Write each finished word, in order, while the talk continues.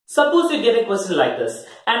Suppose you get a question like this.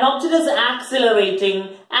 An object is accelerating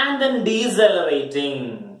and then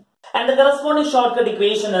decelerating. And the corresponding shortcut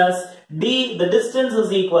equation is d, the distance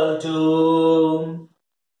is equal to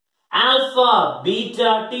alpha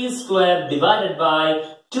beta t square divided by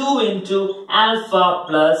 2 into alpha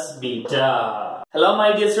plus beta. Hello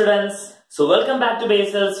my dear students. So welcome back to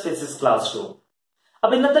Basel's Physics Classroom.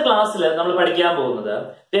 In this class, we are going to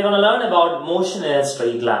learn about motion in a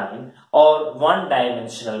straight line or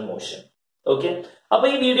one-dimensional motion. Okay?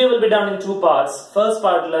 This video will be done in two parts. First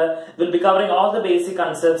part will be covering all the basic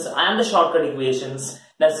concepts and the shortcut equations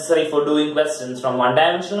necessary for doing questions from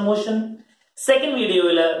one-dimensional motion. Second video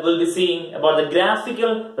will be seeing about the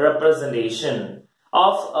graphical representation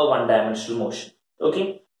of a one-dimensional motion.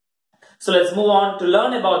 Okay? So let's move on to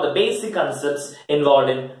learn about the basic concepts involved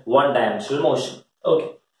in one-dimensional motion.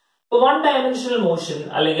 Okay. So one-dimensional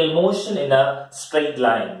motion, or motion in a straight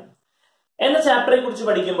line. In the chapter,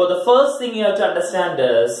 the first thing you have to understand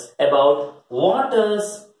is about what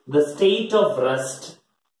is the state of rest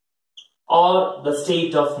or the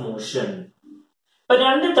state of motion. But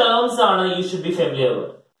two terms you should be familiar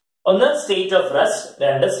with. One is state of rest,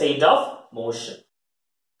 and the state of motion.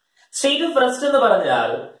 State of rest in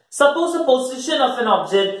the suppose the position of an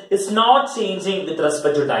object is not changing with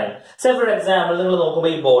respect to time. Say for example, look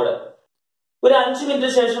at board.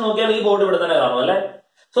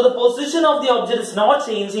 So the position of the object is not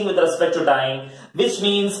changing with respect to time, which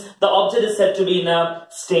means the object is said to be in a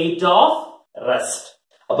state of rest.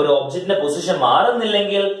 So the object position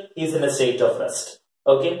is in a state of rest.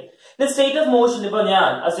 Okay? The state of motion,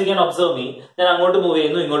 as you can observe me, then I'm going to move.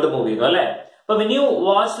 But when you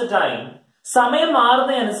watch the time, I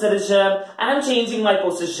am changing my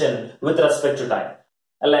position with respect to time.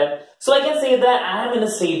 So I can say that I am in a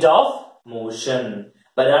state of motion.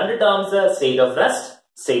 But under terms of state of rest,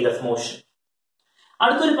 state of motion.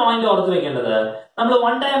 Another point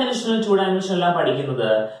one-dimensional,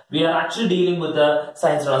 two-dimensional, we are actually dealing with the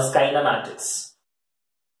science known as kinematics.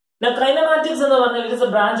 Now kinematics is a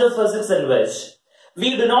branch of physics in which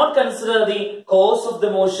we do not consider the cause of the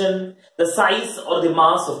motion, the size or the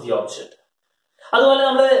mass of the object. That's why we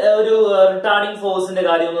retarding force in the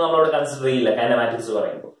consider kinematics.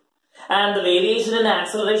 And the variation in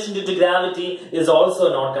acceleration due to gravity is also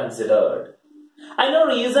not considered. I know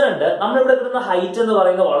reason the height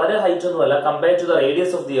compared to the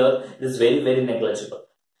radius of the earth is very, very negligible.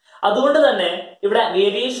 That's why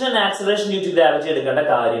variation and acceleration due to gravity is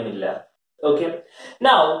okay.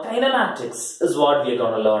 Now, kinematics is what we are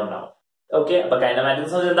going to learn now. Okay, but kinematics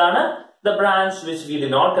is the branch which we do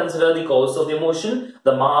not consider the cause of the motion,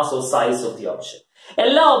 the mass or size of the object.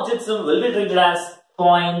 All objects will be treated as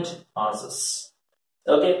point masses.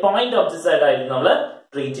 Okay, point objects are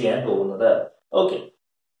treated. Okay.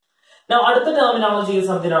 Now, other terminology is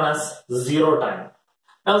something known as zero time.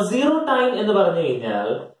 Now, zero time in the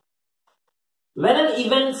when an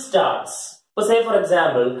event starts. So say for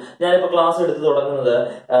example, I have a class at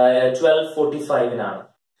 12:45.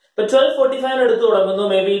 But 12:45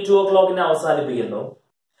 maybe 2 o'clock in our side begin.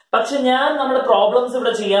 But the problems of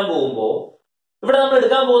the Chiam Boombo. If we have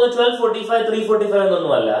 12:45,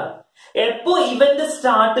 3:45, Epo event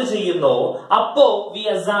start to Apo we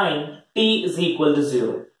assign t is equal to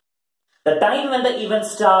 0. The time when the event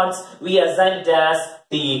starts, we assign it as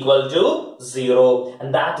t equal to 0.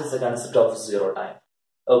 And that is the concept of zero time.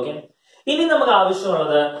 Okay? We need a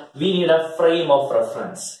frame of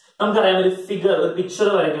reference. We have a figure, a picture,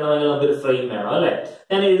 a frame.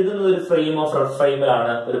 And a frame of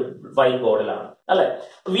whiteboard.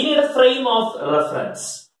 We need a frame of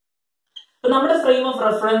reference. The frame of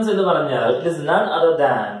reference is none other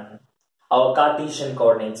than our Cartesian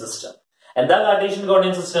coordinate system. And that Cartesian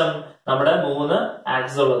coordinate system, we have 3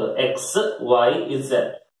 axes, x, y,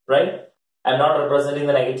 z. Right? I'm not representing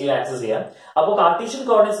the negative axis here. So, Cartesian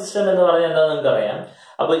coordinate system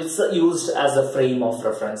is used as a frame of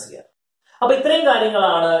reference here. So, these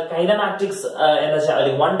kinematics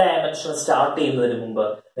one-dimensional start.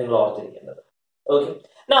 Okay.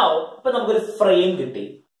 Now, we have a frame.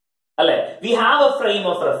 We have a frame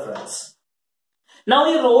of reference. Now,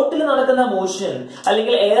 in road motion,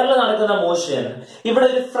 air motion, if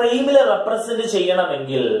we frame represent,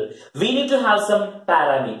 we need to have some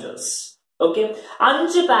parameters. Okay, 5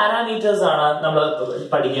 parameters are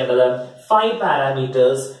 5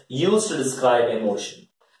 parameters used to describe a motion.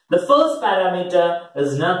 The first parameter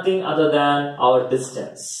is nothing other than our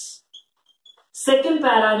distance. Second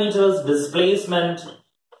parameter is displacement.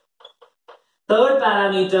 Third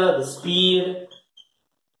parameter, the speed.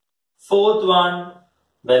 Fourth one,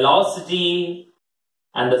 velocity.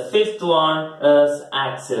 And the fifth one is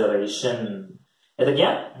acceleration.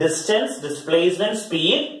 Distance, displacement,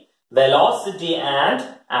 speed, velocity and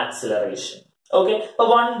acceleration. Okay, so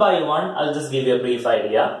one by one I'll just give you a brief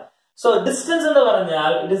idea. So distance in the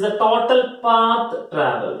varanjal, it is a total path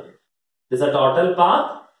traveled. It is a total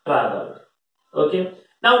path traveled. Okay,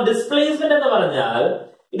 now displacement in the varanjal,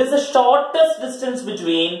 it is the shortest distance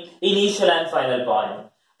between initial and final point.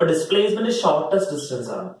 But displacement is shortest distance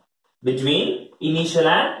between initial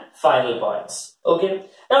and final points. Okay,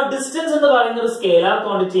 now distance in the varanjal is scalar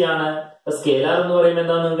quantity aanu. A scalar ennu parayumbol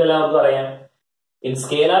endanu ningalku ellarkum ariyam. In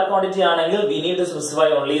scalar quantity anengil we need to specify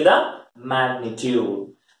only the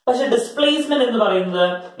magnitude. But displacement ennu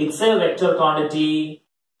parayunnathu, it's a vector quantity.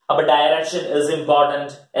 But direction is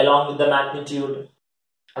important along with the magnitude.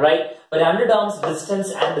 Right? But രണ്ട് terms,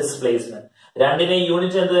 distance and displacement. രണ്ടിനെ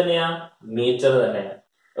unit എന്ത് തന്നെയാ? Meter തന്നെയാ.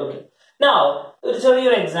 Okay. Now, ഒരു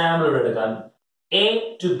ചെറിയൊരു example എടുക്കാം. A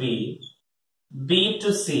to B, B to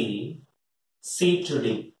C, C to D.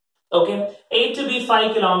 Okay. A to B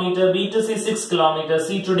 5 km, B to C 6 km, C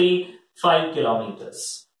to D 5 kilometers.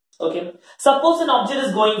 Okay. Suppose an object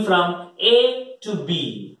is going from A to B.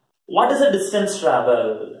 What is the distance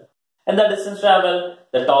traveled? And the distance traveled,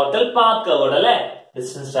 the total path covered,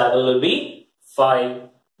 distance traveled will be 5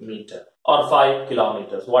 meters or 5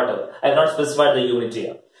 kilometers, whatever. I have not specified the unit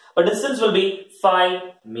here. But distance will be 5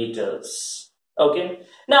 meters. Okay.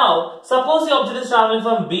 Now, suppose the object is traveling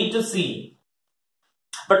from B to C.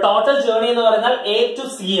 But total journey in the A to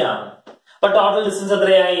C. But total distance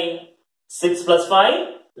is 6 plus 5,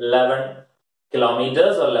 11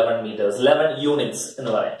 kilometers or 11 meters, 11 units in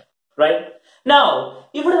the right? Now,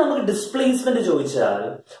 if we have displacement,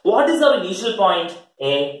 what is our initial point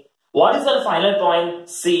A? What is our final point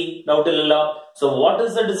C? So, what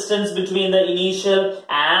is the distance between the initial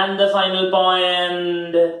and the final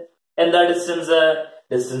point? And the distance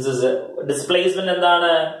is displacement and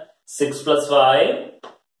 6 plus 5,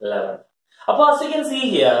 11. As you can see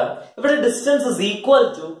here, if the distance is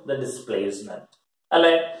equal to the displacement,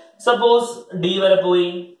 suppose D vara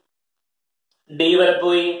poi.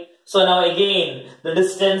 So now again, the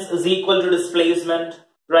distance is equal to displacement,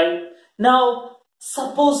 right? Now,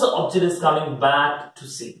 suppose the object is coming back to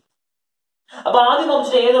C. Now,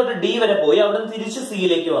 object D vara poi, C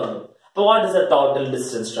like vannu. So what is the total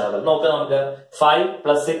distance travel? 5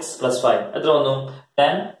 plus 6 plus 5.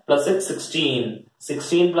 10 plus 6, 16.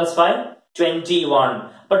 16 plus 5, 21.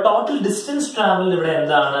 But total distance travel is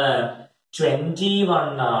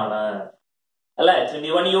 21.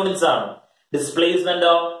 21 units. Displacement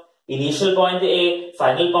of initial point A,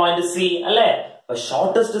 final point C. But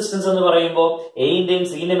shortest distance in the A and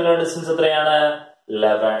C distance is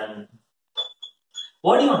 11.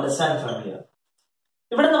 What do you understand from here?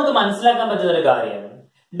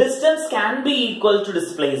 Distance can be equal to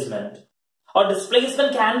displacement, or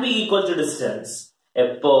displacement can be equal to distance.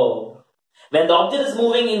 When the object is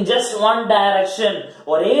moving in just one direction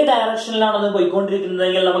or a direction,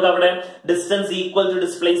 distance equal to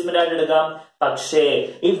displacement.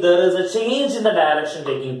 If there is a change in the direction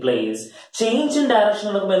taking place, change in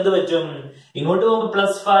direction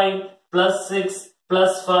plus 5, plus 6,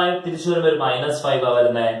 plus 5, minus 5.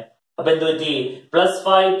 Plus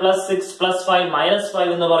 5, plus 6, plus 5, minus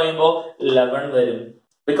 5 in the 11.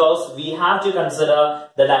 Because we have to consider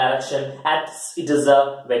the direction as it is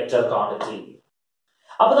a vector quantity.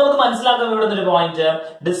 Point,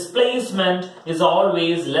 displacement is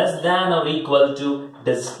always less than or equal to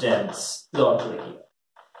distance.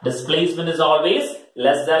 Displacement is always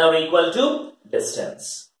less than or equal to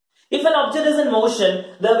distance. If an object is in motion,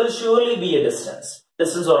 there will surely be a distance.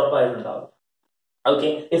 Distance or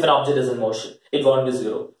okay, if an object is in motion, it won't be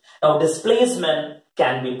 0. Now, displacement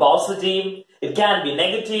can be positive, it can be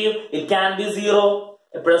negative, it can be 0.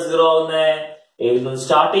 Press 0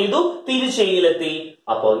 start initial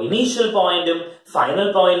point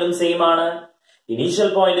final point same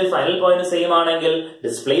initial point final point same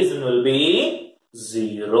displacement will be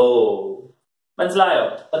 0. But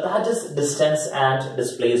that is distance and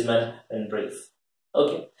displacement in brief.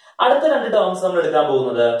 Okay. Other terms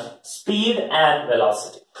speed and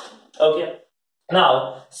velocity. Okay.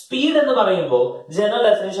 Now, speed in the general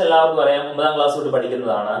definition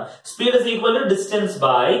speed is equal to distance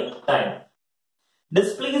by time.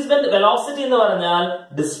 Displacement, velocity in the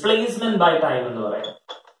displacement by time in the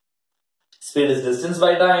speed is distance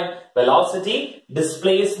by time, velocity,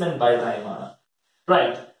 displacement by time.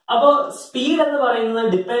 Right. About speed in the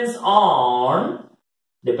depends on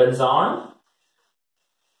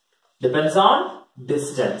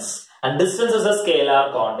distance. And distance is a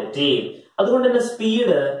scalar quantity. Otherwise, in the speed,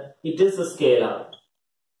 it is a scalar.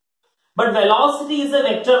 But velocity is a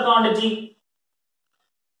vector quantity.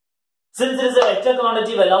 Since it is a vector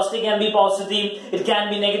quantity, velocity can be positive, it can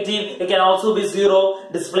be negative, it can also be zero.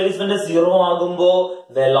 Displacement is zero agumbo,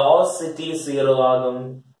 velocity zero agum.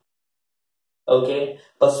 Okay,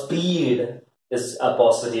 but speed is a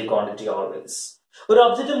positive quantity always. One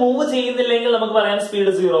object move cheyunnillenkil namakku parayan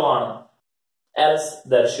speed zero aanu. Else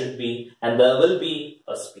there should be and there will be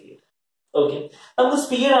a speed. Okay, namakku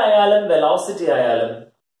speed ayalum velocity ayalum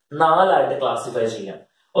നാലായിട്ട് classify ചെയ്യാം.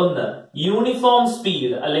 ഒന്ന് uniform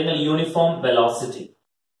speed അല്ലെങ്കിൽ uniform velocity.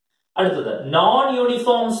 അടുത്തത് non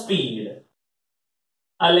uniform speed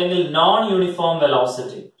അല്ലെങ്കിൽ non uniform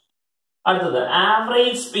velocity. അടുത്തത്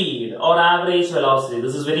average speed or average velocity.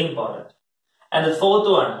 This is very important. And the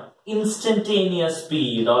fourth one instantaneous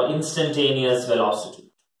speed or instantaneous velocity.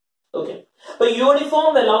 Okay, അപ്പൊ uniform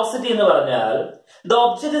velocity എന്ന് പറഞ്ഞാൽ the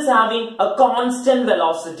object is having A constant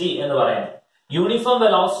velocity എന്ന് പറയാം. Uniform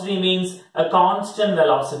velocity means a constant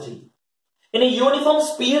velocity. In a uniform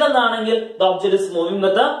speed എന്നാണെങ്കിൽ the object is moving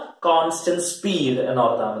with a constant speed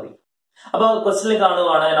എന്നോർത്താൽ മതി. അപ്പോൾ ക്വസ്റ്റ്യനിൽ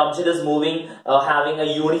കാണുവാണ് an object is moving having a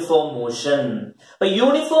uniform motion. But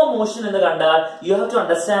uniform motion എന്ന് കണ്ടാൽ you have to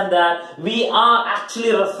understand that we are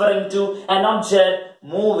actually referring to an object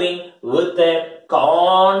moving with a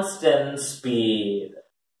constant speed.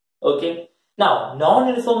 Okay. Now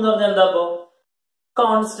non-uniform എന്ന് പറഞ്ഞാൽ എന്താ? അപ്പോ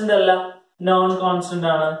constant അല്ല, non constant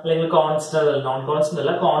ആണ്, അല്ലെങ്കിൽ constant അല്ല, നോൺ കോൺസ്റ്റന്റ്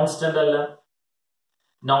അല്ല, കോൺസ്റ്റന്റ് അല്ല,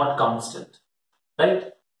 not constant, right?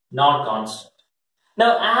 Not constant. Now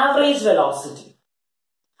average velocity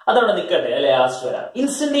അതവിടെ നിൽക്കട്ടെ, അല്ലെ? ലാസ്റ്റ് വരാം.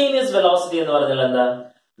 ഇൻസ്റ്റന്റേനിയസ് വെലോസിറ്റി എന്ന് പറഞ്ഞാൽ എന്താ?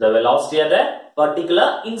 The velocity at a particular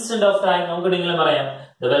instant of time. നമുക്ക് ഇങ്ങനെ പറയാം,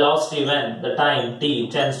 the velocity when the time t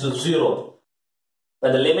tends to 0.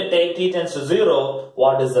 When the limit t tends to 0,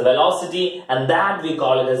 what is the velocity? And that we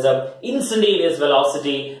call it as a instantaneous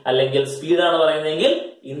velocity. അല്ലെങ്കിൽ speed ആണ് പറയുന്നതെങ്കിൽ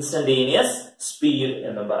instantaneous speed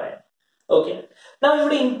എന്ന് പറയാം. Okay. Now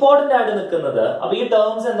ഇവിടെ important ആയിട്ട് നിൽക്കുന്നത്, അപ്പൊ ഈ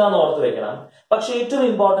ടേംസ് എന്താണെന്ന് ഓർത്ത് വെക്കണം. പക്ഷെ ഏറ്റവും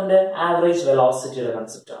ഇമ്പോർട്ടന്റ് ആവറേജ് വെലോസിറ്റിയുടെ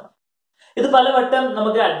കൺസെപ്റ്റ് ആണ്. ഇത് പലവട്ടം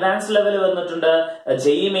നമുക്ക് അഡ്വാൻസ് ലെവൽ വന്നിട്ടുണ്ട്,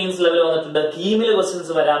 JEE മെയിൻസ് ലെവൽ വന്നിട്ടുണ്ട്, കീമിൽ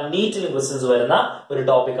ക്വസ്റ്റ്യൻസ് വരാം, നീറ്റിൽ ക്വസ്റ്റ്യൻസ് വരുന്ന ഒരു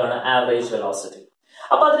ടോപ്പിക് ആണ് ആവറേജ് വെലോസിറ്റി.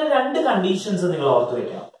 അപ്പൊ അതിന് രണ്ട് കണ്ടീഷൻസ് നിങ്ങൾ ഓർത്തു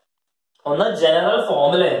വെക്കണം. ഒന്ന് ജനറൽ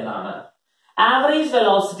ഫോർമുല എന്നാണ്. Average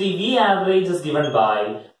velocity V average is given by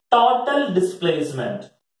total displacement.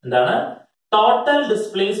 എന്താണ്? Total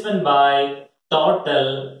displacement by total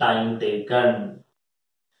time taken.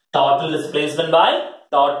 Total displacement by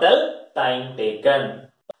total time taken.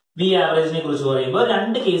 V average നെ കുറിച്ച് പറയുമ്പോൾ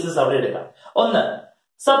രണ്ട് കേസസ് അവിടെ എടുക്കാം. ഒന്ന്,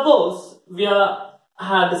 suppose we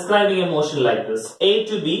are describing a motion like this, A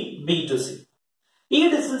to B, B to C. ഈ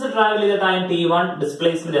distance travel ചെയ്ത time t1,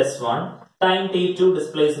 displacement s1, time t2,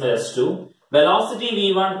 displacement s2, velocity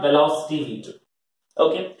v1, velocity v2.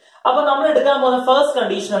 Okay, അപ്പൊ നമ്മൾ എടുക്കാൻ പോകുന്ന ഫസ്റ്റ്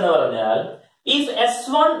കണ്ടീഷൻ എന്ന് പറഞ്ഞാൽ if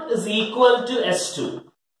s1 is equal to s2.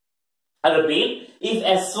 I repeat, if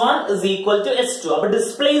s1 is equal to s2, അപ്പൊ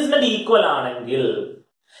displacement equal ആണെങ്കിൽ,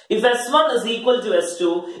 if s1 is equal to s2,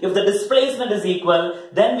 if the displacement is equal,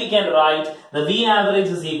 then we can write the V average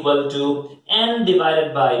is equal to n divided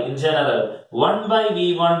by, in general, 1 by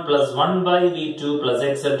v1 plus 1 by v2 plus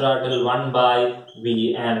etc. till 1 by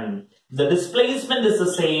vn. If the displacement is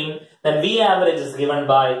the same, then V average is given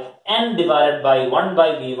by n divided by 1 by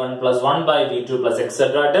v1 plus 1 by v2 plus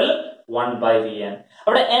etc. till 1 by vn.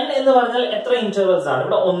 അവിടെ n എന്ന് പറഞ്ഞാൽ എത്ര intervals ആണ്?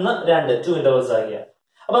 ഇവിടെ 1, 2, 2 intervals ആകിയ.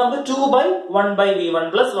 അപ്പൊ നമുക്ക് 2 by 1 by v1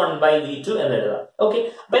 plus 1 by v2 എന്ന് എഴുതാം. Okay,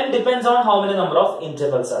 when depends on how many number of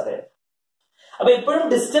intervals are there. അപ്പൊ എപ്പോഴും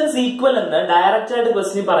ഡിസ്റ്റൻസ് ഈക്വൽ എന്ന് ഡയറക്റ്റ് ആയിട്ട്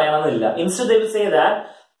question പറയണമെന്നില്ല. Instead they will say that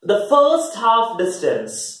the first half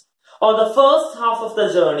distance or the first half of the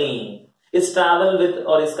journey is traveled with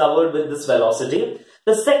or is covered with this velocity.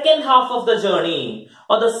 The second half of the journey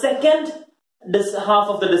or the second half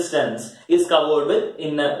of the distance is covered with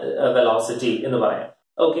in velocity എന്ന് പറയാം.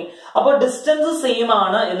 Okay, അപ്പോൾ distance same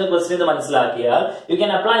ആണ് എന്ന് question മനസ്സിലാക്കിയാൽ you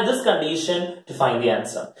can apply this condition to find the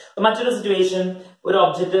answer. മറ്റൊരു situation, ഒരു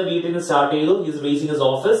object വീട്ടിൽ നിന്ന് സ്റ്റാർട്ട് ചെയ്തു, he is reaching his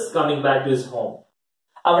office, coming back to his home.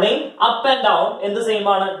 അവിടെ അപ്പ് ആൻഡ് ഡൗൺ എന്ത് സെയിം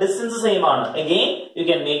ആണ്? ഡിസ്റ്റൻസ് സെയിം ആണ്. Again you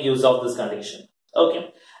can make use of this condition. Okay,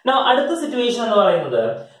 now അടുത്ത സിറ്റുവേഷൻ എന്ന് പറയുന്നത്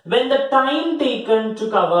when the time taken to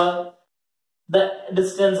cover the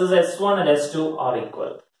distances s1 and s2 are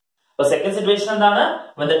equal. The second situation എന്താണ്?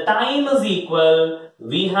 When the time is equal,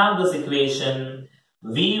 we have this equation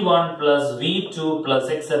v1 plus v2 plus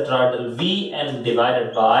etc. till vn divided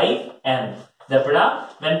by n. Therefore,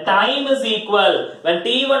 when time is equal, when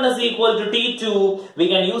t1 is equal to t2, we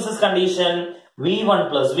can use this condition v1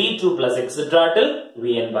 plus v2 plus etc. till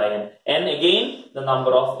vn by n. n again the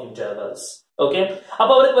number of intervals. Okay.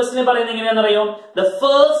 അപ്പോൾ ഒരു question പറയുന്നത് എങ്ങനെയാണെന്ന് അറിയോ? The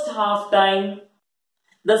first half time,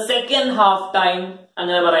 the second half time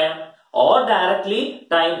അങ്ങനെ പറയാം. or directly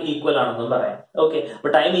time equal ആണെന്നും പറയാം. Okay,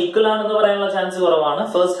 but time equal ആണെന്ന് പറയാനുള്ള ചാൻസ് കുറവാണ്.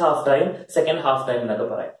 First half time, second half time എന്നൊക്കെ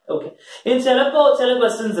പറയാം. ഓക്കെ, ഇനി ചിലപ്പോ ചില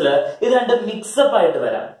ക്വസ്റ്റ്യൻസിൽ ഇത് രണ്ട് മിക്സപ്പ് ആയിട്ട്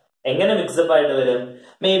വരാം. എങ്ങനെ മിക്സപ്പ് ആയിട്ട് വരും?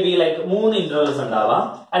 മേ ബി ലൈക്ക് 3 ഇന്റർവൽസ് ഉണ്ടാവാം.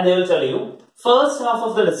 And they will tell you first half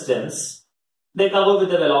of the distance they cover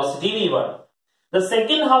with the velocity v1. The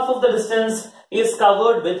second half of the distance is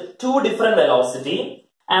covered with 2 different velocity,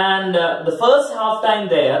 and the first half time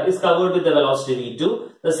there is covered with the velocity v2,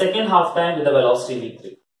 the second half time with the velocity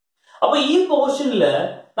v3. അപ്പോൾ ഈ പോർഷനിൽ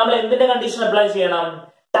നമ്മൾ എന്തിന്റെ condition apply ചെയ്യണം?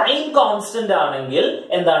 Time constant ആണെങ്കിൽ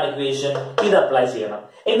എന്താണ് equation? ഇത് apply ചെയ്യണം.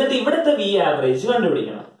 എന്നിട്ട് ഇവിടുത്തെ v ആവറേജ്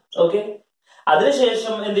കണ്ടുപിടിക്കണം. ഓക്കെ,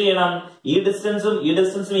 അതിനുശേഷം എന്ത് ചെയ്യണം? ഈ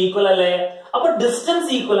ഡിസ്റ്റൻസും ഈക്വൽ അല്ലേ? അപ്പൊ ഡിസ്റ്റൻസ്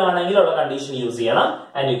ഈക്വൽ ആണെങ്കിൽ ഉള്ള കണ്ടീഷൻ യൂസ് ചെയ്യണം,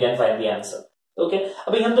 and you can find the answer. Okay,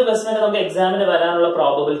 അപ്പൊ ഇങ്ങനത്തെ ക്വസ്റ്റൻ ഒക്കെ നമുക്ക് എക്സാമിന് വരാനുള്ള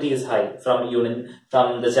probability is high from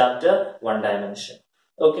the chapter 1 dimension.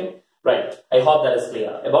 Okay, right. I hope that is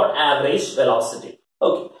clear about average velocity.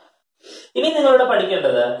 Okay, ഇനി നിങ്ങളിവിടെ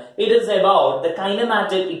പഠിക്കേണ്ടത് it is about the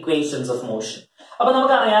kinematic equations of motion. അപ്പൊ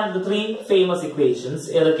നമുക്കറിയാം ദ 3 ഫേമസ് ഇക്വേഷൻസ്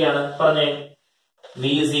ഏതൊക്കെയാണ് പറഞ്ഞേ? V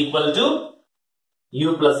is equal to u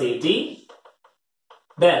plus at,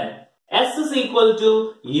 then S is equal to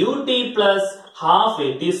ut plus half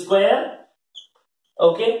at square.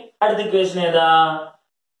 Okay, അടുത്ത equation ഏതാ?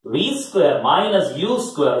 v square minus u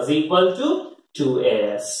square is equal to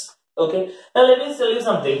 2as. Okay, now let me tell you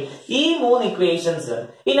something. ഈ 3 equations,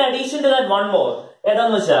 in addition to that one more,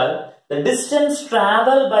 ഏതാന്ന് വെച്ചാൽ the distance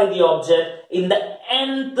traveled by the object in the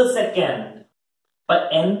nth second.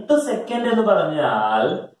 nth second എന്ന് പറഞ്ഞാൽ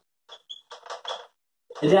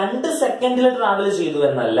 2 സെക്കൻഡിൽ travel ചെയ്തു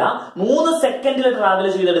എന്നല്ല, 3 സെക്കൻഡിൽ travel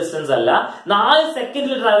ചെയ്ത ഡിസ്റ്റൻസ് അല്ല, 4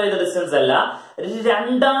 സെക്കൻഡിൽ ട്രാവൽ ചെയ്ത ഡിസ്റ്റൻസ് അല്ല,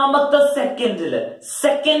 രണ്ടാമത്തെ സെക്കൻഡില്,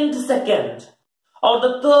 second or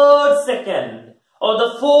the third second or the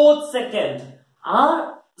fourth second, ആ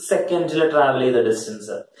സെക്കൻഡിൽ ട്രാവൽ ചെയ്ത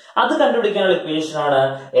ഡിസ്റ്റൻസ്. അത് കണ്ടുപിടിക്കാനുള്ള ഇക്വേഷൻ ആണ്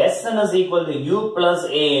Sn is equal to u plus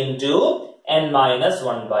a into n minus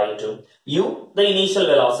 1 by 2. U, the initial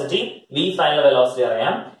velocity. V, final velocity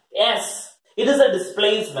അറിയാം. S, it is a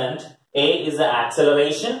displacement. A is the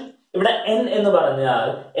acceleration. ഇവിടെ n എന്ന് പറഞ്ഞാൽ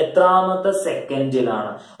എത്രാമത്തെ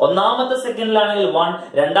സെക്കൻഡിലാണ്? ഒന്നാമത്തെ സെക്കൻഡിലാണെങ്കിൽ 1,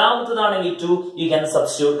 രണ്ടാമത്തേതാണെങ്കിൽ 2. You can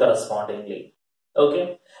substitute correspondingly. Okay.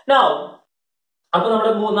 Now, അപ്പൊ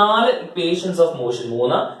നമ്മുടെ 4 equations of motion,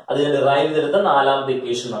 3 അതിനെ derive ചെയ്തെടുത്ത 4ാമത്തെ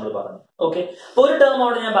ഇക്വേഷൻ നമ്മൾ പറഞ്ഞു. ഓക്കെ, ഒരു ടേം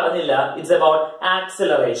അവിടെ ഞാൻ പറഞ്ഞില്ല. It's about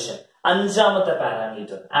acceleration. 5ാമത്തെ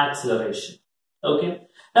parameter acceleration. Okay,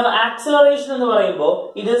 acceleration എന്ന് പറയുമ്പോൾ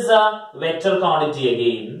it is A vector quantity.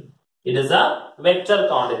 Again it is A vector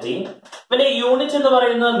quantity. പിന്നെ യൂണിറ്റ് എന്ന്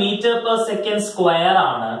പറയുന്നത് മീറ്റർ പെർ സെക്കൻഡ് സ്ക്വയർ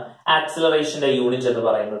ആണ് ആക്സിലറേഷന്റെ യൂണിറ്റ് എന്ന്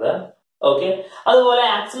പറയുന്നത്. ഓക്കെ, അതുപോലെ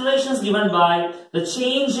acceleration is given by the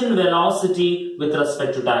change in velocity with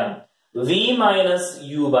respect to time. v minus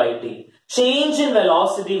u by t. Change in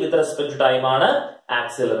velocity with respect to time ആണ്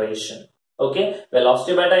acceleration. Okay,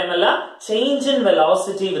 velocity by time അല്ല, change in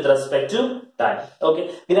velocity with respect to time. Okay,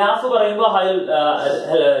 graph പറയുമ്പോൾ I'll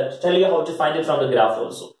tell you how to find it from the graph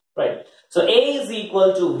also. Right, so a is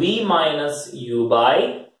equal to v minus u by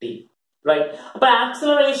t. Right, but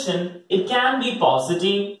acceleration, it can be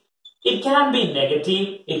positive, it can be negative,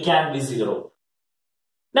 it can be 0.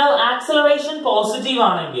 Now acceleration positive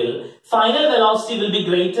ആണെങ്കിൽ final velocity will be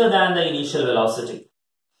greater than the initial velocity.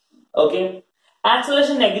 Okay,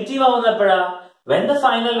 acceleration negative ആവുന്നപ്പോഴാ? when the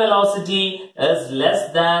final velocity is less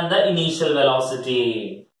than the initial velocity.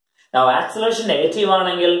 Now acceleration negative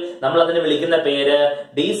ആണെങ്കിൽ നമ്മൾ അതിനെ വിളിക്കുന്ന പേര്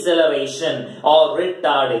deceleration or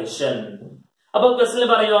retardation. അപ്പോൾ ക്വസ്റ്റ്യനിൽ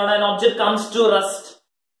പറയുവാണ് an object comes to rest,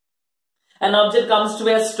 an object comes to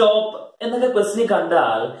a stop എന്നൊക്കെ question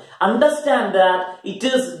കണ്ടാൽ understand that it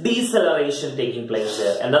is deceleration taking place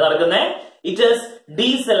there. എന്താ നടക്കുന്നേ? it is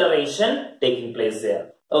deceleration taking place there.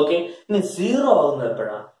 Okay, ഇനി 0 ആകുന്നത്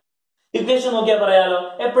എപ്പോഴാ? ഇക്വേഷൻ നോക്കിയാൽ പറയാലോ,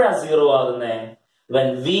 എപ്പോഴാ 0 ആകുന്നേ? when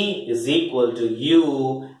v is equal to u,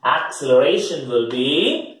 acceleration will be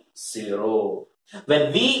 0. When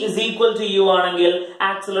v is equal to u ആണെങ്കിൽ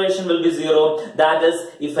acceleration will be 0. That is,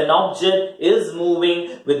 if an object is moving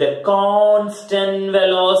with a constant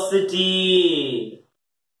velocity.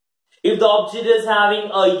 If the object is having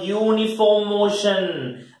a uniform motion,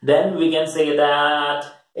 then we can say that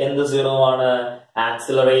in the 0 ആണ്,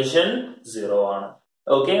 acceleration 0 ആണ്.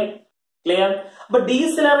 Okay, clear? But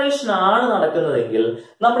deceleration ആണ് നടക്കുന്നതെങ്കിൽ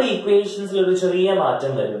നമ്മുടെ ഇക്വേഷൻസിൽ ഒരു ചെറിയ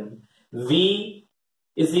മാറ്റം വരും. v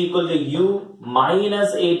is equal to u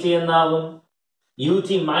minus at എന്നാകും, ut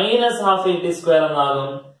minus half at square എന്നാകും,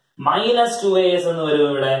 minus 2as എന്ന് വരും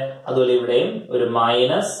ഇവിടെ. അതുപോലെ ഇവിടെയും ഒരു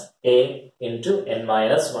minus a into n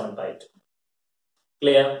minus 1 by 2.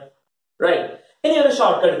 Clear? Right. ഇനി ഒരു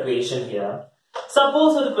ഷോർട്ട്കട്ട് ഇക്വേഷൻ here.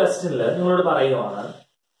 Suppose ഒരു ക്വസ്റ്റ്യനിൽ നിങ്ങളോട് പറയുവാണ്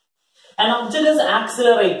an object is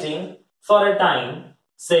accelerating for a time,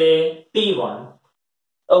 say t1,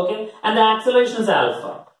 okay, and the acceleration is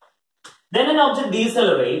alpha. Then an object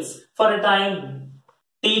decelerates for a time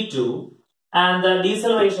t2 and the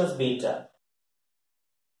deceleration is beta.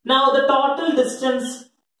 Now the total distance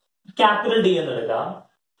capital D enneduka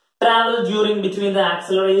travel during between the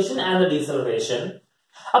acceleration and the deceleration.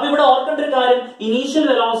 അപ്പോൾ ഇവിടെ ഓർക്കേണ്ട ഒരു കാര്യം, initial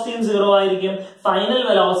വെലോസിറ്റിയും 0 ആയിരിക്കും, final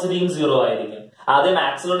വെലോസിറ്റിയും 0 ആയിരിക്കും. ആദ്യം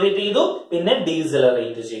accelerate ചെയ്തു, പിന്നെ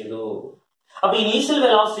ഡീസലറേറ്റ് ചെയ്തു. അപ്പൊ ഇനീഷ്യൽ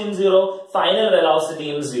വെലോസിറ്റിയും 0, ഫൈനൽ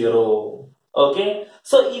വെലോസിറ്റിയും 0. ഓക്കെ,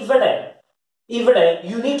 സോ ഇവിടെ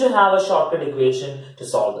you need to have A short cut equation two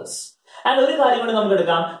solve this. And ഒരു കാര്യം കൂടി നമുക്ക്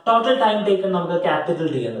എടുക്കാം, ടോട്ടൽ ടൈം ടേക്കൺ നമുക്ക് ക്യാപിറ്റൽ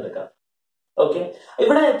ഡി എന്ന് എടുക്കാം. ഓക്കെ,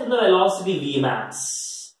 ഇവിടെ എത്തുന്ന വെലോസിറ്റി വി മാക്സ്.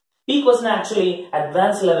 ഈ ക്വസ്റ്റൻ ആക്ച്വലി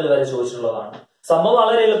അഡ്വാൻസ് ലെവൽ വരെ ചോദിച്ചിട്ടുള്ളതാണ്. സംഭവം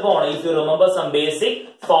വളരെ എളുപ്പമാണ്. If you remember some basic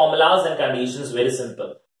formulas and conditions, very simple.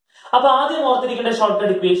 അപ്പൊ ആദ്യം ഓർത്തിരിക്കേണ്ട short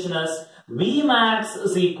cut equation is Vmax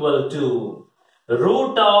is equal to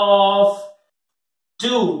root of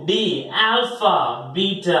 2d alpha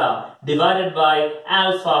beta divided by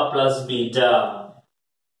alpha plus beta.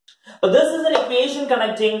 But this is an equation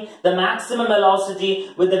connecting the maximum velocity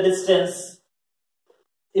with the distance.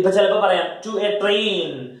 Ipo chelappo parayam, to a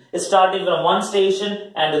train is starting from one station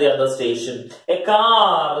and to the other station. A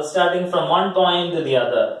car is starting from one point to the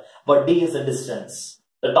other. But d is the distance,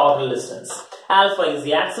 the total distance. Alpha is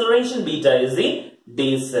the acceleration, beta is the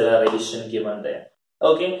deceleration given there.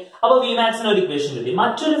 Okay, appo Vmax ന് ഒരു equation കിട്ടി.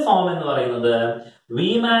 മറ്റൊരു form എന്ന് പറയുന്നത്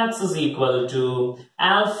Vmax is equal to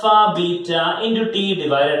alpha beta into t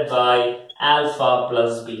divided by alpha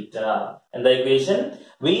plus beta. And the equation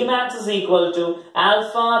Vmax is equal to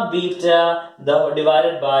alpha beta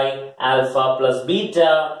divided by alpha plus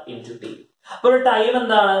beta into t. അപ്പോൾ time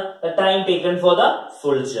എന്താണ്? The time taken for the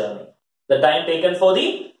full journey. The time taken for the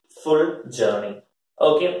full journey.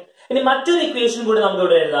 Okay. ഇനി മറ്റൊരു equation കൂടി നമുക്ക്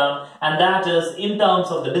ഇവിടെ എഴുതാം, and that is in terms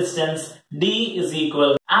of the distance, d is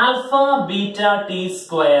equal to alpha beta t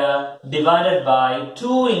square divided by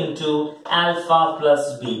 2 into alpha plus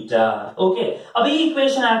beta. Okay, അപ്പോൾ ഈ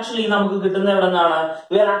equation actually നമുക്ക് കിട്ടുന്നത് എവിടെ നിന്നാണ്?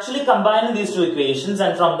 We are actually combining these two equations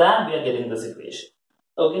and from that we are getting this equation.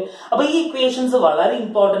 Okay, അപ്പൊ ഈ equations വളരെ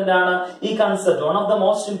important ആണ്. ഈ concept one of the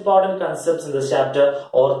most important concepts in this chapter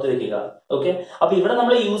ഓർത്ത് വെക്കുക. ഓക്കെ, അപ്പൊ ഇവിടെ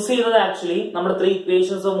നമ്മൾ യൂസ് ചെയ്തത് ആക്ച്വലി നമ്മുടെ 3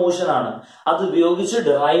 ഇക്വേഷൻസ് ഓഫ് മോഷൻ ആണ്. അത് ഉപയോഗിച്ച്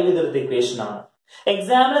ഡിറൈവ് ചെയ്തെടുത്ത ഇക്വേഷൻ ആണ്.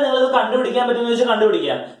 എക്സാമിന് നിങ്ങൾ ഇത് കണ്ടുപിടിക്കാൻ പറ്റുമെന്ന് വെച്ചാൽ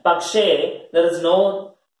കണ്ടുപിടിക്കാം, പക്ഷേ there is no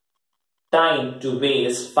time to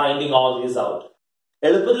waste finding all these out.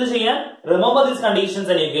 എളുപ്പത്തിൽ ചെയ്യാൻ remember these conditions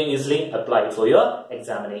and you can easily apply for your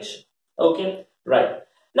examination. Okay, right.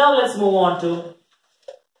 Now let's move on to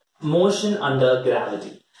motion under gravity.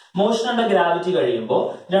 Motion under gravity കഴിയുമ്പോൾ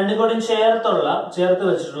രണ്ടും കൂടി ചേർത്ത്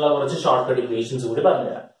വെച്ചിട്ടുള്ള കുറച്ച് short cut equations കൂടി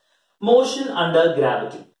പറഞ്ഞുതരാം. Motion under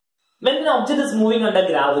gravity. When an object is moving under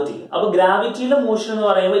gravity, അപ്പോൾ ഗ്രാവിറ്റിയിലെ motion എന്ന്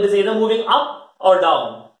പറയുമ്പോൾ it is either moving up or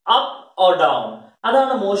down.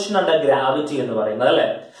 അതാണ് motion under gravity എന്ന് പറയുന്നത്, അല്ലെ?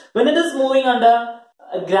 When it is moving under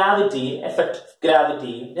gravity, effect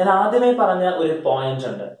gravity, ഞാൻ ആദ്യമേ പറഞ്ഞ ഒരു പോയിന്റ്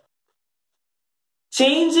ഉണ്ട്.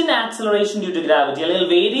 Change in acceleration due to gravity, അല്ലെങ്കിൽ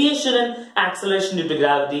variation in acceleration due to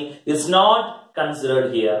gravity is not considered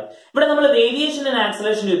here. ഇവിടെ നമ്മൾ variation in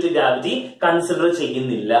acceleration due to gravity consider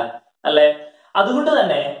ചെയ്യുന്നില്ല, അല്ലെ? അതുകൊണ്ട്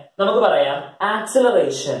തന്നെ നമുക്ക് പറയാം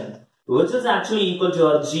acceleration, which is actually equal to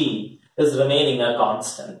our g, is remaining a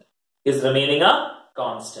constant.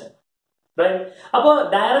 Right? അപ്പോൾ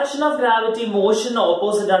direction of gravity motion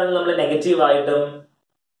opposite ആണെങ്കിൽ നമ്മൾ നെഗറ്റീവ് ആയിട്ടും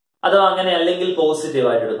അതോ അങ്ങനെ അല്ലെങ്കിൽ പോസിറ്റീവ്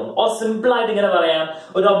ആയിട്ട് എടുക്കും. ഓർ സിമ്പിൾ ആയിട്ട് ഇങ്ങനെ പറയാം,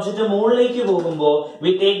 ഒരു ഒബ്ജക്റ്റ് മുകളിലേക്ക് പോകുമ്പോൾ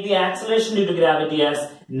we take the acceleration due to gravity as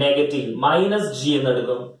negative -g എന്ന്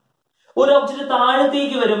എടുക്കും. ഒരു ഒബ്ജക്റ്റ്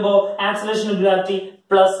താഴത്തേക്ക് വരുമ്പോൾ acceleration due to gravity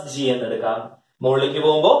 +g എന്ന് എടുക്കാം. മുകളിലേക്ക്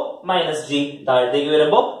പോകുമ്പോൾ -g, താഴത്തേക്ക്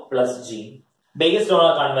വരുമ്പോൾ +g, based on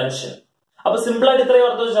a convention. അപ്പൊ സിമ്പിൾ ആയിട്ട് ഇത്രയും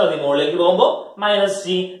ഓർത്ത് വെച്ചാൽ മതി, മുകളിലേക്ക് പോകുമ്പോൾ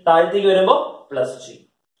 -g, താഴത്തേക്ക് വരുമ്പോൾ +g.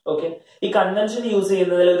 ഓക്കെ, ഈ കൺവെൻഷൻ യൂസ്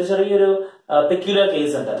ചെയ്യുന്നതിൽ ഒരു ചെറിയൊരു പെക്യുലർ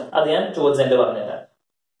കേസ് ഉണ്ട്, അത് ഞാൻ ടുവേർഡ്സ് എൻഡ് പറഞ്ഞുതരാം.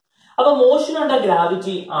 അപ്പൊ മോഷൻ അണ്ടർ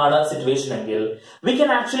ഗ്രാവിറ്റി ആണ് സിറ്റുവേഷൻ എങ്കിൽ we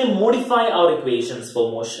can actually modify our equations four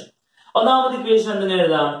motion. ഒന്നാമത്തെ ഇക്വേഷൻ എന്തിനാ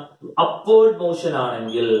എഴുതാം? അപ്വേർഡ് മോഷൻ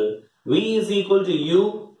ആണെങ്കിൽ v is equal to u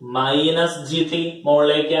minus gt,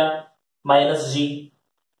 മുകളിലേക്ക് -g.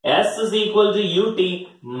 s is equal to ut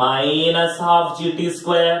minus half gt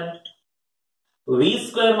square. v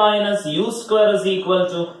square minus u square is equal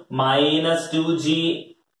to minus 2g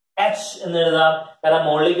h എന്ന് എഴുതാം. കാരണം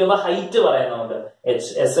മുകളിലേക്ക് height പറയുന്നുണ്ട്, h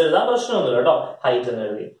s എഴുതാൻ പ്രശ്നമൊന്നുമില്ല കേട്ടോ, height എന്ന്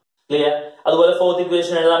എഴുതി. ക്ലിയർ? അതുപോലെ ഫോർത്ത്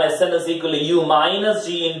ഇക്വേഷൻ എഴുതാം, sn is equal to u minus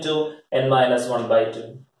g into n minus 1/2.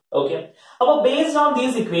 Okay, അപ്പോൾ based on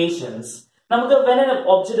these equations നമുക്ക് when an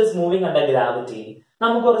object is moving under gravity,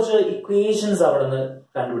 നമുക്ക് കുറച്ച് equations അവിടെ നിന്ന്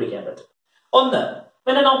കണ്ടുപിടിക്കാൻ പറ്റും. ഒന്ന്,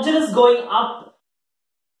 when an object is going up,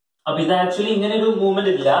 അപ്പൊ ഇത് ആക്ച്വലി ഇങ്ങനെ ഒരു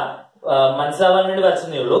മൂവ്മെന്റ് ഇല്ല, മനസ്സിലാവാൻ വേണ്ടി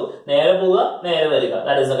വരച്ചതേ ഉള്ളൂ. നേരെ പോവുക, നേരെ വരിക,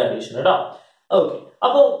 ദാറ്റ് ഇസ് ദ കണ്ടീഷൻ കേട്ടോ. ഓക്കെ,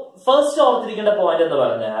 അപ്പോ ഫസ്റ്റ് ഓർത്തിരിക്കേണ്ട പോയിന്റ് എന്ന്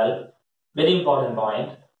പറഞ്ഞാൽ, very important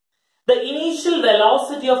point, the initial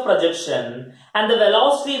velocity of projection and the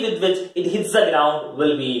velocity with which it hits the ground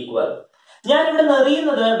will be equal. ഞാൻ ഇവിടെ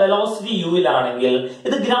എറിയുന്നത് വെലോസിറ്റി യുയിലാണെങ്കിൽ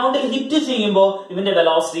ഇത് ഗ്രൗണ്ടിൽ ഹിറ്റ് ചെയ്യുമ്പോൾ ഇതിന്റെ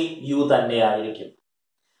വെലോസിറ്റി യു തന്നെയായിരിക്കും.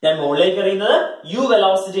 ഞാൻ മുകളിലേക്ക് എറിയുന്നത് യു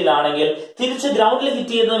വെലോസിറ്റിയിലാണെങ്കിൽ തിരിച്ച് ഗ്രൗണ്ടിൽ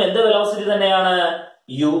ഹിറ്റ് ചെയ്യുന്നതും എന്ത് വെലോസിറ്റി തന്നെയാണ്?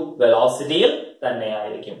 യു വെലോസിറ്റിയിൽ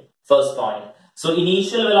തന്നെയായിരിക്കും. First point. So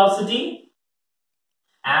initial velocity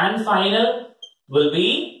and final will be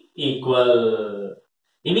equal.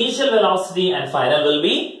 Initial velocity and final will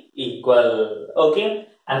be equal. Okay.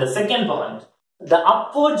 And the second point, the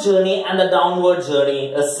upward journey and the downward journey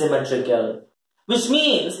is symmetrical. Which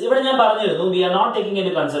means, even we are not taking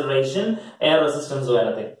into consideration air resistance or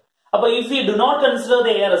anything. But if we do not consider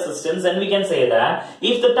the air resistance, then we can say that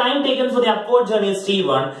if the time taken for the upward journey is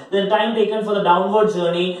t1, then time taken for the downward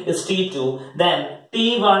journey is t2, then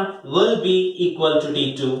t1 will be equal to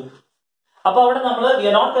t2. We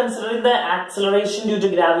are not considering the acceleration due to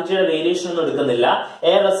gravity variation.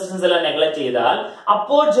 Air resistance is neglected.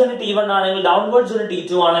 Upward journey t1 and downward journey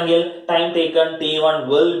t2 time taken t1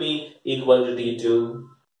 will be equal to t2.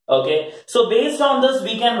 Okay. So based on this,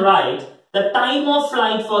 we can write the time of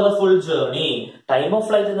flight for the full journey. Time of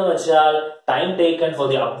flight in the time taken for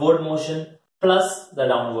the upward motion plus the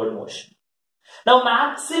downward motion. Now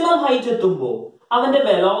maximum height etumbo avante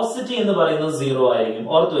velocity ennu parayunnu 0 ആയിരിക്കും.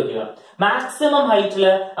 ഓർത്തു വെക്കുക, maximum height ൽ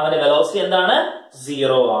അവന്റെ velocity എന്താണ്?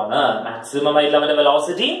 0 ആണ്. maximum height ൽ അവന്റെ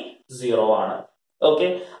velocity 0 ആണ്. Okay,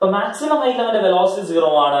 so maximum height ൽ അവന്റെ velocity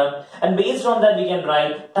 0 ആണ്. And based on that we can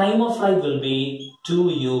write time of flight will be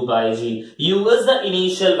 2u by g. U is the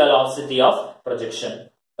initial velocity of projection.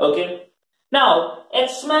 Okay, now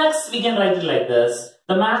h max we can write it like this.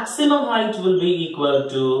 The maximum height will be equal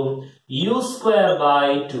to u square by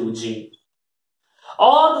 2g.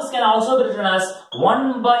 Or this can also be written as 1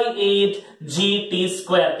 by 8 gt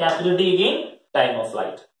square, capital T again, time of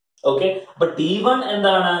flight. Okay, but t1 and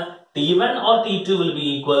t1 or t2 will be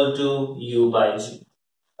equal to u by g.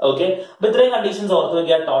 Okay, but three conditions also we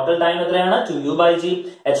get total time 2u by g,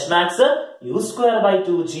 h max u square by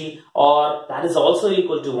 2g, or that is also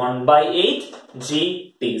equal to 1 by 8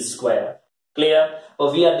 gt square. Clear? But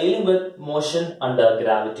we are dealing with motion under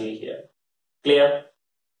gravity here. Clear?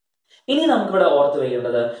 ഇനി നമുക്ക് ഇവിടെ ഓർത്ത്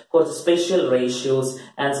വയ്ക്കേണ്ടത് കുറച്ച് special ratios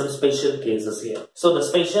and some special cases here. So the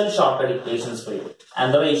special shortcut equations for you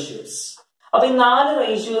and the ratios. അപ്പൊ ഈ 4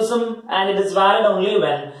 റേഷ്യോസും and it is valid only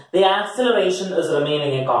when the acceleration is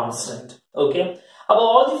remaining A constant. Okay, അപ്പൊ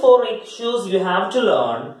all the 4 ratios you have to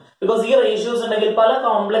learn, because ഈ ratios ഉണ്ടെങ്കിൽ പല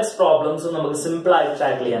complex പ്രോബ്ലംസും നമുക്ക് simple ആയിട്ട്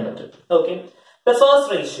tackle ചെയ്യാൻ പറ്റും. Okay, the first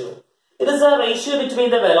ratio, it is A ratio between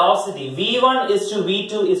the velocity v1 is to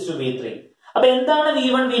v2 is to v3. അപ്പൊ എന്താണ്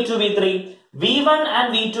v1, v2, v3? v1 and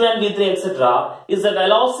v2 and v3 etc. is the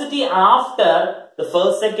velocity after the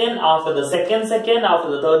first second, after the second second, after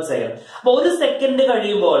the third second. അപ്പോൾ 1 second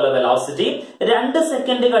കഴിയുമ്പോൾ ഉള്ള velocity, 2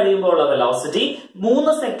 second കഴിയുമ്പോൾ ഉള്ള velocity,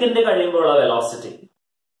 3 second കഴിയുമ്പോൾ ഉള്ള velocity.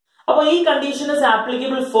 അപ്പോൾ ഈ condition is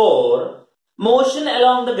applicable for motion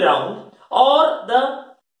along the ground or the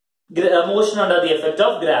motion under the effect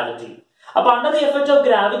of gravity. അപ്പൊ under the effect of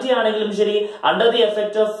gravity ആണെങ്കിലും ശരി, under the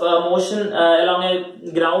effect of motion along A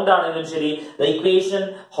ground ആണെങ്കിലും ശരി, the equation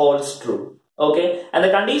holds true. Okay, and the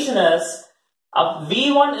condition is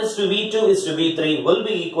v1 is to v2 is to v3 will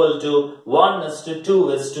be equal to 1 is to 2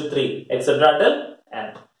 is to 3 etc. till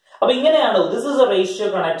end. അപ്പൊ ഇങ്ങനെയാണ്, this is a ratio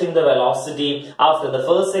connecting the velocity after the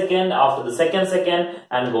first second, after the second second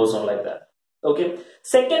and goes on like that. Okay,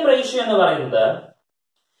 second ratio എന്ന് പറയുന്നത്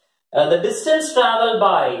the distance traveled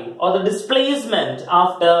by or the displacement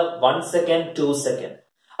after 1 second, 2 second.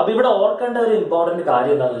 അപ്പൊ ഇവിടെ ഓർക്കേണ്ട ഒരു important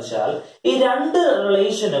കാര്യം എന്താണെന്ന് വെച്ചാൽ, ഈ 2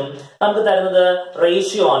 റിലേഷനും നമുക്ക് തരുന്നത്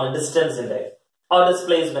റേഷ്യോ ആണ് ഡിസ്റ്റൻസിന്റെ ഓർ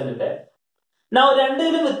ഡിസ്പ്ലേസ്മെന്റിന്റെ. Now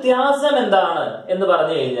രണ്ടിലും വ്യത്യാസം എന്താണ് എന്ന്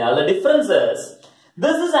പറഞ്ഞു കഴിഞ്ഞാൽ, the difference is,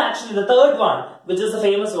 this is actually the third one, which is the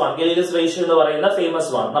famous one, Galileo's ratio എന്ന് പറയുന്ന famous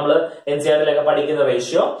one. നമ്മൾ NCERT-ലൊക്കെ പഠിക്കുന്ന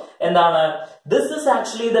റേഷ്യോ എന്താണ്? This is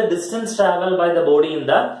actually the distance traveled by the body in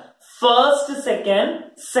the first second,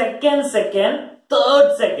 second second, third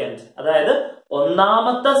second. അതായത്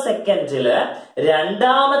ഒന്നാമത്തെ സെക്കൻഡില്,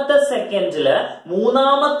 രണ്ടാമത്തെ സെക്കൻഡില്,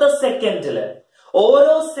 മൂന്നാമത്തെ സെക്കൻഡില്,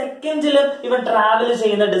 ഓരോ സെക്കൻഡിലും ഇവൻ ട്രാവൽ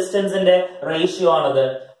ചെയ്യുന്ന ഡിസ്റ്റൻസിന്റെ റേഷ്യോ ആണത്.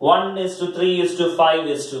 1 is to 3 is to 5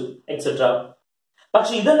 is to etc.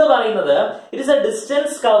 പക്ഷെ ഇതെന്ന് പറയുന്നത് it is A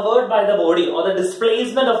distance covered by the body or the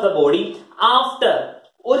displacement of the body after.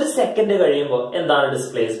 ഒരു സെക്കൻഡ് കഴിയുമ്പോൾ എന്താണ്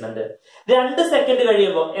ഡിസ്പ്ലേസ്മെന്റ്? 2 സെക്കൻഡ്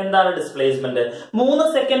കഴിയുമ്പോൾ എന്താണ് ഡിസ്പ്ലേസ്മെന്റ്? 3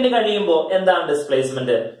 സെക്കൻഡ് കഴിയുമ്പോൾ എന്താണ്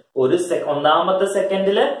ഡിസ്പ്ലേസ്മെന്റ്? ഒന്നാമത്തെ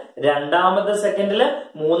സെക്കൻഡില്, രണ്ടാമത്തെ സെക്കൻഡില്,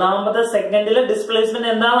 മൂന്നാമത്തെ സെക്കൻഡില് displacement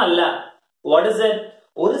എന്താണല്ല. What is it?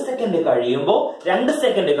 1 second കഴിയുമ്പോൾ, 2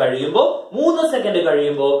 സെക്കൻഡ് കഴിയുമ്പോൾ, 3 സെക്കൻഡ്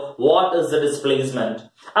കഴിയുമ്പോൾ വാട്ട് ഇസ് ദ ഡിസ്പ്ലേസ്മെന്റ്?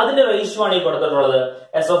 അതിന്റെ റേഷ്യോ ആണ് ഈ കൊടുത്തിട്ടുള്ളത്.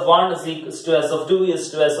 S(1) S(2)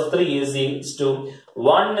 S(3)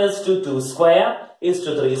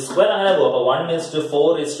 1:2 അങ്ങനെ പോകും. അപ്പൊ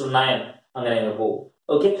 1:4:9 അങ്ങനെ പോകും.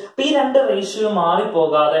 ഓക്കെ, അപ്പൊ ഈ 2 റേഷ്യോ മാറി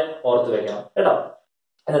പോകാതെ ഓർത്ത് വെക്കണം കേട്ടോ.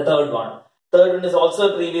 And the third one is also a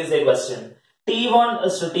previous year question.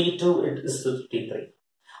 T1:T2 T3.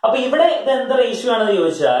 അപ്പൊ ഇവിടെ ഇത് എന്ത് റേഷ്യോ ആണെന്ന്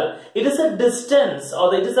ചോദിച്ചാൽ it is a distance or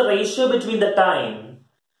it is a ratio between the time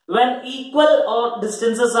when equal or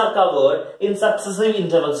distances are covered in successive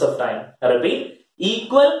intervals of time. I repeat,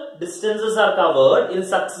 equal distances are covered in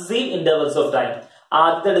successive intervals of time.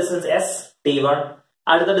 അടുത്ത distance S T1,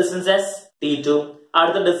 അടുത്ത distance S T2,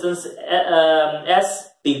 അടുത്ത distance S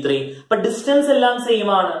T3. but distance എല്ലാം same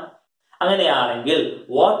ആണ്. അങ്ങനെയാണെങ്കിൽ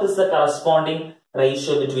what is the corresponding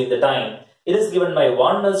ratio between the time? It is given by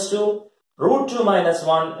 1:√2 -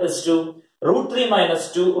 1:√3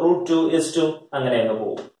 - 2√2 അങ്ങനെ അങ്ങ്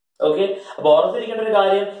പോകും. Okay, അപ്പൊ ഓർത്തിരിക്കേണ്ട ഒരു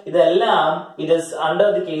കാര്യം, ഇതെല്ലാം it is under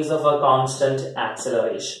the case of a constant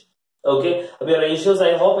acceleration. Okay, the ratios,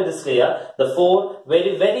 I hope it is clear. The 4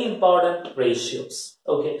 very very important ratios.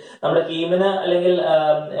 Okay, നമ്മുടെ കീമിന് അല്ലെങ്കിൽ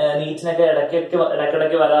നീറ്റിനൊക്കെ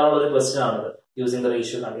ഇടയ്ക്കിടയ്ക്ക് വരാനുള്ള ഒരു ക്വസ്റ്റ്യൻ ആണത്, using the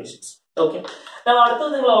ratio conditions. Okay,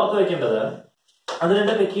 അടുത്തത് നിങ്ങൾ ഓർത്ത് വെക്കേണ്ടത് അത്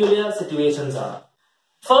 2 പെക്യൂലിയർ സിറ്റുവേഷൻസ് ആണ്.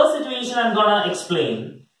 First situation I M gonna explain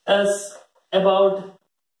is about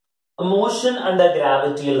motion under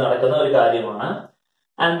gravity യിൽ നടക്കുന്ന ഒരു കാര്യമാണ്.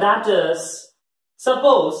 And that is,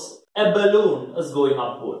 suppose a balloon is going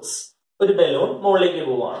upwards. ഒരു ബലൂൺ മുകളിലേക്ക്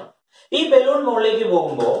പോവാണ്. ഈ ബലൂൺ മുകളിലേക്ക്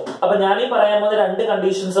പോകുമ്പോൾ അപ്പൊ ഞാൻ ഈ പറയാൻ പോകുന്ന 2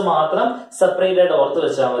 കണ്ടീഷൻസ് മാത്രം സെപ്പറേറ്റ് ആയിട്ട് ഓർത്ത്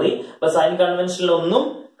വെച്ചാൽ മതി. അപ്പൊ സൈൻ കൺവെൻഷനിലൊന്നും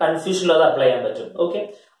കൺഫ്യൂഷൻ ഇല്ലാതെ അപ്ലൈ ചെയ്യാൻ പറ്റും. ഓക്കെ,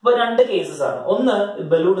 അപ്പൊ 2 കേസസ് ആണ്. ഒന്ന്,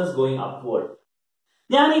 ബലൂൺ ഇസ് ഗോയിങ് അപ്വേർഡ്.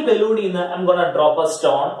 ഞാൻ ഈ ബലൂണിൽ നിന്ന് I M gonna drop A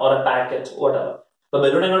stone or A packet whatever. അപ്പൊ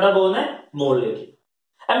ബലൂൺ എങ്ങോട്ടാ പോകുന്നത്? മുകളിലേക്ക്.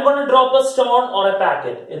 I M gonna drop A stone or A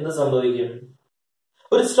packet. എന്ത് സംഭവിക്കും?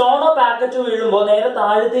 ഒരു സ്റ്റോണോ പാക്കറ്റോ വീഴുമ്പോൾ നേരെ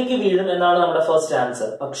താഴത്തേക്ക് വീഴും എന്നാണ് നമ്മുടെ ഫസ്റ്റ്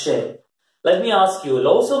ആൻസർ. പക്ഷേ let me ask you,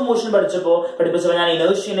 laws of motion പഠിപ്പിച്ചപ്പോൾ ഞാൻ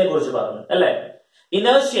inertia കുറിച്ച് പറഞ്ഞു അല്ലേ?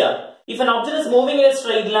 Inertia, if an object is moving in a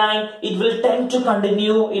straight line, it will tend to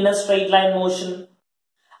continue in a straight line motion.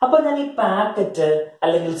 അപ്പൊ ഞാൻ ഈ പാക്കറ്റ്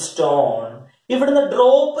അല്ലെങ്കിൽ stone ഇവിടുന്ന്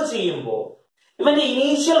ഡ്രോപ്പ് ചെയ്യുമ്പോൾ ഇവന്റെ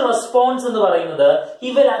ഇനീഷ്യൽ റെസ്പോൺസ് എന്ന് പറയുന്നത് he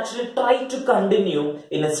will actually try to continue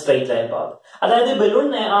in a straight line path. അതായത് ബലൂൺ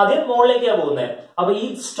ആദ്യം മുകളിലേക്കാണ് പോകുന്നത്. അപ്പൊ ഈ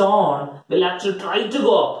stone will actually try to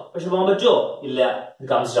go up. പക്ഷെ പോകാൻ പറ്റുമോ? ഇല്ല, it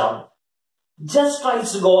comes down. Just tries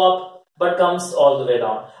to go up but comes all the way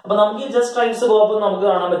down. അപ്പൊ നമുക്ക് ഈ just tries to go up നമുക്ക്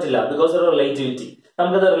കാണാൻ പറ്റില്ല because of relativity.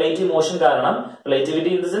 നമുക്കത് റിലേറ്റീവ് മോഷൻ കാരണം,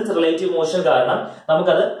 relativity in the sense relative motion കാരണം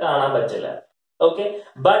നമുക്കത് കാണാൻ പറ്റില്ല. Okay,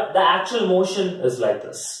 but the actual motion is like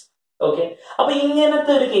this. Okay, അപ്പൊ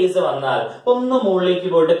ഇങ്ങനത്തെ ഒരു കേസ് വന്നാൽ ഒന്ന് മുകളിലേക്ക്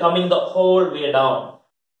പോയിട്ട് coming the whole way down,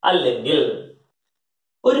 അല്ലെങ്കിൽ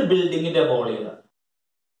ഒരു ബിൽഡിങ്ങിന്റെ മുകളിൽ നിന്ന്.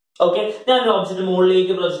 ഓക്കെ, ഞാൻ ഒരു ഒബ്ജക്ട്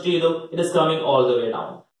മുകളിലേക്ക് പ്രൊജക്ട് ചെയ്തു, it is coming all the way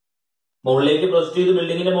down. മുകളിലേക്ക് പ്രൊജക്ട് ചെയ്തു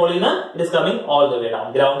ബിൽഡിങ്ങിന്റെ മുകളിൽ നിന്ന്, it is coming all the way down.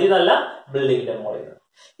 ഗ്രൗണ്ടിൽ നിന്നല്ല, ബിൽഡിങ്ങിന്റെ മുകളിൽ നിന്ന്.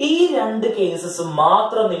 ഈ 2 കേസസ്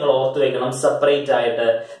മാത്രം നിങ്ങൾ ഓർത്ത് വെക്കണം സെപ്പറേറ്റ് ആയിട്ട്.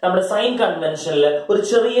 നമ്മുടെ സൈൻ കൺവെൻഷനിൽ ഒരു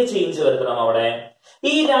ചെറിയ ചേഞ്ച് വരുത്തണം അവിടെ.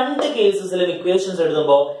 ഈ 2 കേസസിലും ഇക്വേഷൻസ്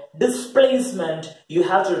എഴുതുമ്പോൾ displacement you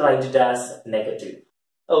have to right it as negative.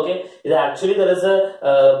 Okay, ഇത് actually there is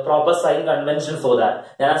A proper sign convention for that.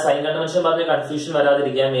 ഞാൻ ആ സൈൻ കൺവെൻഷൻ പറഞ്ഞ കൺഫ്യൂഷൻ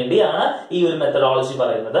വരാതിരിക്കാൻ വേണ്ടിയാണ് ഈ ഒരു മെത്തഡോളജി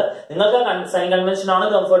പറയുന്നത്. നിങ്ങൾക്ക് സൈൻ കൺവെൻഷൻ ആണ്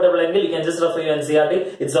കംഫർട്ടബിൾ എങ്കിൽ you can just refer to NCERT.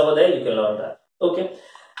 It's over there, you can learn that. Okay,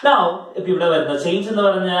 now ഇപ്പൊ ഇവിടെ വരുന്ന ചേഞ്ച് എന്ന്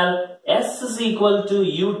പറഞ്ഞാൽ S is equal to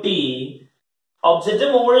ut. Object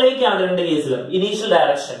മുകളിലേക്കാണ് 2 കേസിലും ഇനീഷ്യൽ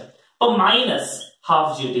ഡയറക്ഷൻ. അപ്പൊ മൈനസ്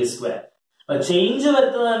ഹാഫ് GT². ചേഞ്ച്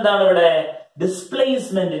വരുത്തുന്നത് എന്താണ്? ഇവിടെ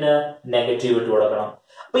ഡിസ്പ്ലേസ്മെന്റിന് നെഗറ്റീവ് ഇട്ട് കൊടുക്കണം.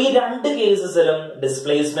 അപ്പൊ ഈ 2 കേസസിലും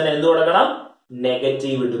ഡിസ്പ്ലേസ്മെന്റ് എന്ത് കൊടുക്കണം?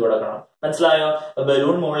 നെഗറ്റീവ് ഇട്ട് കൊടുക്കണം. മനസ്സിലായോ?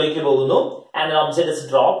 ബലൂൺ മുകളിലേക്ക് പോകുന്നു and an object is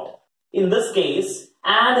dropped. In this case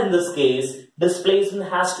and in this case displacement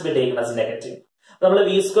has to be taken as negative. നമ്മൾ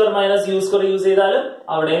v² - u² യൂസ് ചെയ്താലും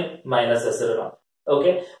അവിടെ മൈനസ് s ഇടണം.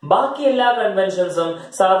 ഓക്കെ, ബാക്കി എല്ലാ കൺവെൻഷൻസും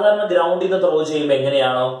സാധാരണ ഗ്രൗണ്ടിൽ നിന്ന് ത്രോ ചെയ്യുമ്പോൾ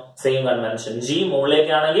എങ്ങനെയാണോ same convention. G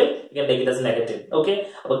മുകളിലേക്കാണെങ്കിൽ you can take it as negative. Okay,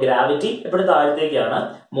 അപ്പൊ ഗ്രാവിറ്റി എപ്പോഴും താഴത്തേക്കാണ്.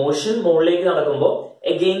 മോഷൻ മുകളിലേക്ക് നടക്കുമ്പോൾ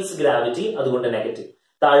against ഗ്രാവിറ്റി, അതുകൊണ്ട് നെഗറ്റീവ്.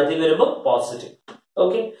 താഴത്തേക്ക് വരുമ്പോൾ positive.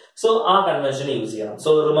 Okay, so our convention use here.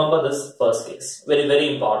 So remember this first case, very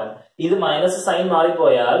very important. This minus sign mari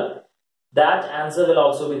poyal, that answer will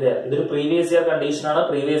also be there. This is previous year condition ana,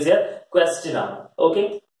 previous year question ana.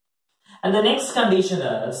 Okay, and the next condition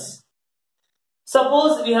is,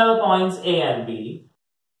 suppose we have points A and B.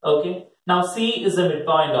 Okay, now C is the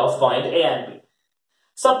midpoint of point A and B.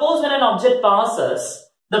 Suppose when an object passes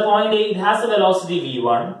the point A, it has a velocity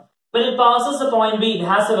v1. When it passes the point B, it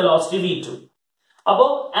has a velocity v2.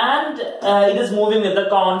 And it is moving with a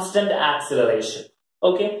constant acceleration.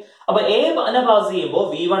 Okay. Now A pass cheyumbol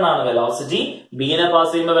v1 ആണ് velocity, B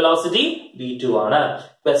pass cheyumbol velocity v2 ആണ്.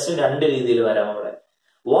 Question രണ്ട് രീതിയിൽ വരാം അവിടെ.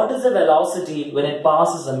 What is the velocity when it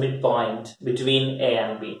passes a midpoint between A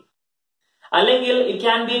and B? അല്ലെങ്കിൽ it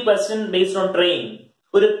can be a question based on train.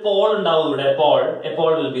 ഒരു pole ഉണ്ടാവും ഇവിടെ, a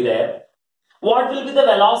pole will be there. What will be the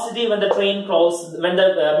velocity when the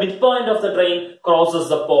midpoint of the train crosses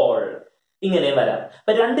the pole? ഇങ്ങനെ വരാം.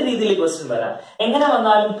 അപ്പൊ രണ്ട് രീതിയിൽ question വരാം. എങ്ങനെ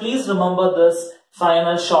വന്നാലും please remember this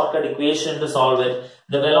final shortcut equation to solve it.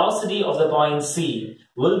 The velocity of the point C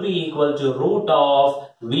will be equal to root of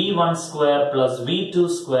v1 square plus v2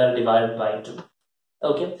 square divided by 2.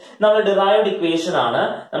 Okay, നമ്മുടെ derived equation ആണ്.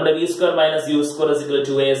 നമ്മുടെ v square minus u square is equal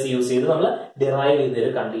to 2as use ചെയ്ത് നമ്മൾ derive ചെയ്ത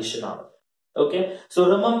ഒരു condition ആണ്. Okay, so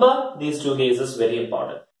remember these two cases, very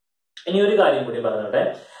important. ഇനി ഒരു കാര്യം കൂടി പറഞ്ഞോട്ടെ.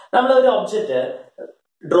 നമ്മൾ ഒരു ഒബ്ജക്റ്റ്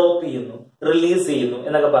ഡ്രോപ്പ് ചെയ്യുന്നു, റിലീസ് ചെയ്യുന്നു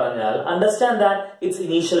എന്നൊക്കെ പറഞ്ഞാൽ understand that its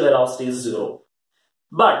initial velocity is 0.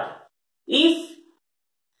 But if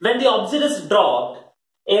when the object is dropped,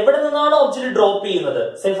 എവിടെ നിന്നാണ് ഒബ്ജക്റ്റ് ഡ്രോപ്പ് ചെയ്യുന്നത്,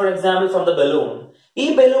 say for example from the balloon, ഈ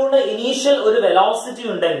ബലൂണിന് ഇനീഷ്യൽ ഒരു വെലോസിറ്റി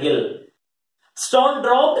ഉണ്ടെങ്കിൽ സ്റ്റോൺ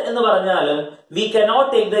ഡ്രോപ്ഡ് എന്ന് പറഞ്ഞാലും we cannot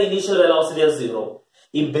take the initial velocity as 0.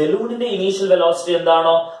 ഈ ബലൂണിന്റെ initial velocity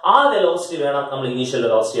എന്താണോ ആ വെലോസിറ്റി വേണം നമ്മൾ ഇനീഷ്യൽ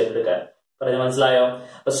വെലോസിറ്റി ആയിട്ട് എടുക്കാൻ. പറഞ്ഞ മനസ്സിലായോ?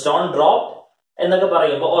 അപ്പൊ സ്റ്റോൺ ഡ്രോപ്ഡ് എന്നൊക്കെ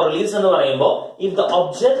പറയുമ്പോൾ or release എന്ന് പറയുമ്പോൾ if the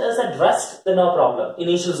object is at rest then no problem,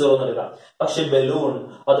 initial 0 എന്ന് എടുക്കാം. പക്ഷെ balloon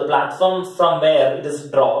or the platform from where it is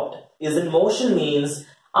dropped is in motion means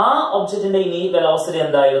ആ ഒബ്ജക്റ്റിന്റെ വെലോസിറ്റി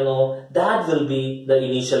എന്തായിരുന്നു, that will be the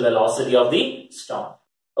initial velocity of the stone.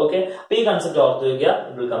 Okay, അപ്പൊ ഈ concept ഓർത്ത് വെക്കുക,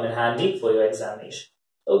 it will come in handy for your examination.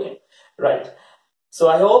 Okay, right. So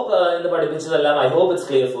I hope in the പഠിപ്പിച്ചതെല്ലാം I hope it's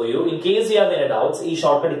clear for you. In case you have any doubts, ഈ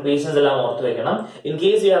shortcut equations എല്ലാം ഓർത്ത് വെക്കണം. In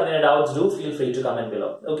case you have any doubts, do feel free to comment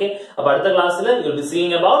below. Okay, അപ്പൊ അടുത്ത ക്ലാസ്സിൽ you'll be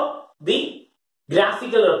seeing about the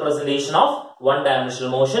graphical representation of one-dimensional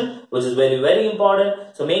motion, which is very very important.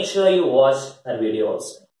 So make sure you watch that video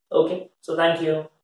also. Okay, so thank you.